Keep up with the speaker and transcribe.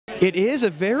It is a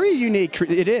very unique,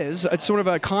 it's sort of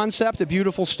a concept, a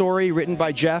beautiful story written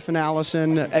by Jeff and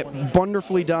Alison,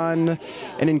 wonderfully done,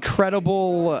 an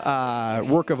incredible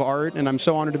work of art, and I'm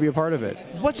so honored to be a part of it.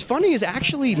 What's funny is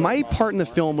actually my part in the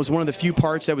film was one of the few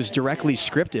parts that was directly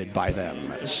scripted by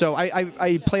them. So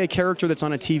I play a character that's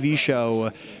on a TV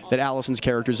show that Alison's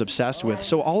character is obsessed with,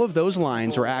 so all of those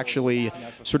lines were actually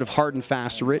sort of hard and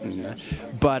fast written.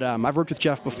 But I've worked with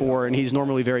Jeff before, and he's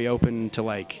normally very open to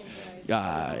like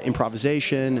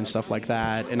improvisation and stuff like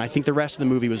that, and I think the rest of the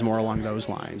movie was more along those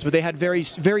lines. But they had very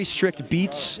strict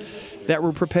beats that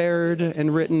were prepared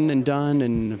and written and done,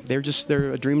 and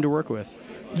they're a dream to work with.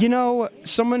 You know,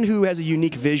 someone who has a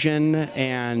unique vision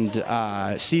and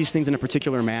sees things in a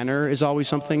particular manner is always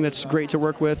something that's great to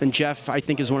work with, and Jeff, I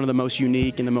think, is one of the most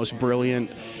unique and the most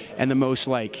brilliant and the most,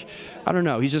 like, I don't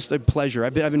know, he's just a pleasure.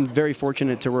 I've been very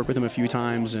fortunate to work with him a few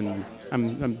times, and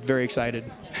I'm very excited.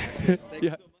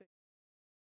 Yeah.